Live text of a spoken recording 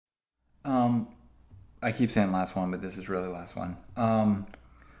I keep saying last one, but this is really last one.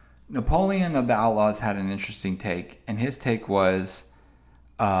 Napoleon of the Outlawz had an interesting take, and his take was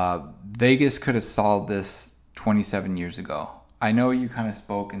Vegas could have solved this 27 years ago. I know you kind of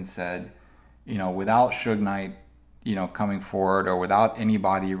spoke and said, without Suge Knight, coming forward, or without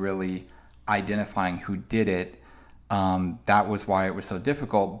anybody really identifying who did it, that was why it was so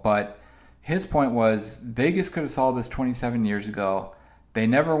difficult. But his point was Vegas could have solved this 27 years ago. They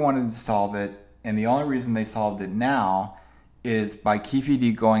never wanted to solve it, and the only reason they solved it now is by Keefe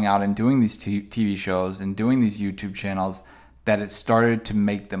D going out and doing these TV shows and doing these YouTube channels, that it started to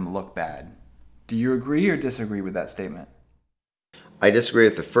make them look bad. Do you agree or disagree with that statement? I disagree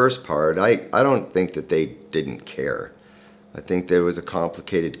with the first part. I don't think that they didn't care. I think there was a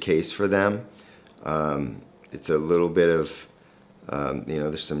complicated case for them. It's a little bit of,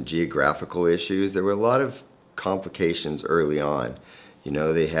 there's some geographical issues. There were a lot of complications early on.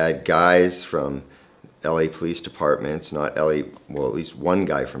 They had guys from LA police departments, not LA, well, at least one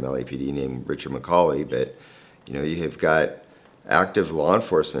guy from LAPD named Richard McCauley, but you have got active law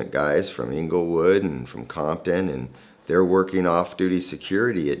enforcement guys from Inglewood and from Compton, and they're working off-duty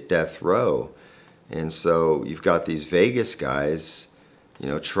security at death row. And so you've got these Vegas guys,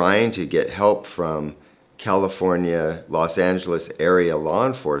 trying to get help from California, Los Angeles area law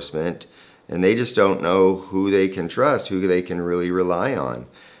enforcement, and they just don't know who they can trust, who they can really rely on.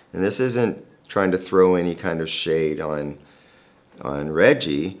 And this isn't trying to throw any kind of shade on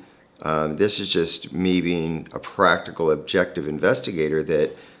Reggie. This is just me being a practical, objective investigator,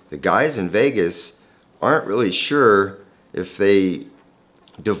 that the guys in Vegas aren't really sure if they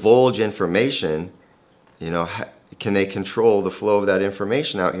divulge information, can they control the flow of that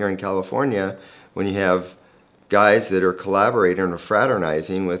information out here in California when you have guys that are collaborating or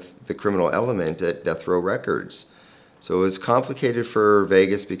fraternizing with the criminal element at Death Row Records. So it was complicated for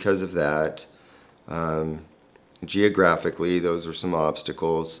Vegas because of that. Geographically, those were some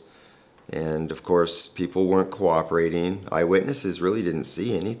obstacles. And of course, people weren't cooperating. Eyewitnesses really didn't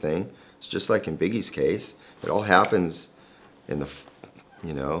see anything. It's just like in Biggie's case. It all happens in the,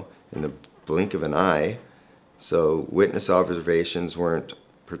 in the blink of an eye. So witness observations weren't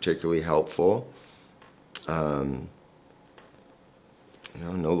particularly helpful. No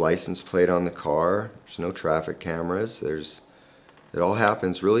license plate on the car. There's no traffic cameras. It all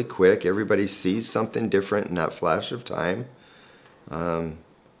happens really quick. Everybody sees something different in that flash of time.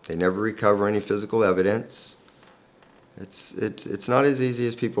 They never recover any physical evidence. It's not as easy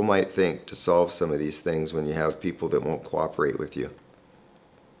as people might think to solve some of these things when you have people that won't cooperate with you.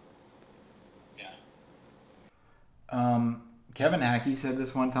 Yeah. Kevin Hackey said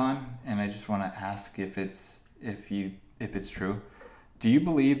this one time, and I just want to ask if it's true. Do you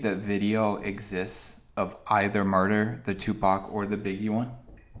believe that video exists of either murder, the Tupac or the Biggie one?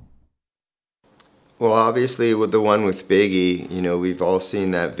 Well, obviously with the one with Biggie, we've all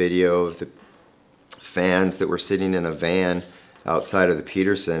seen that video of the fans that were sitting in a van outside of the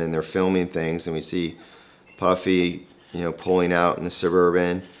Peterson, and they're filming things, and we see Puffy, pulling out in the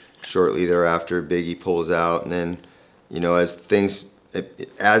Suburban. Shortly thereafter, Biggie pulls out, and then,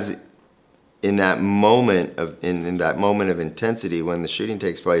 as in that moment of intensity when the shooting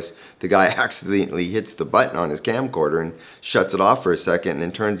takes place, the guy accidentally hits the button on his camcorder and shuts it off for a second and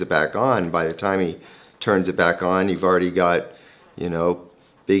then turns it back on. By the time he turns it back on, you've already got,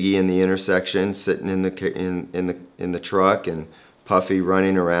 Biggie in the intersection sitting in the truck, and Puffy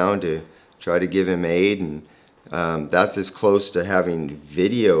running around to try to give him aid, and that's as close to having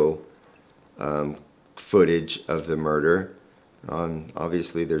video footage of the murder.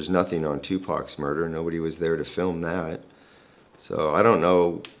 Obviously, there's nothing on 2Pac's murder. Nobody was there to film that. So I don't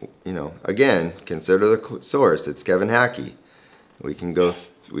know, again, consider the source. It's Kevin Hackey. We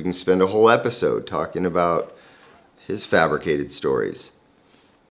can spend a whole episode talking about his fabricated stories.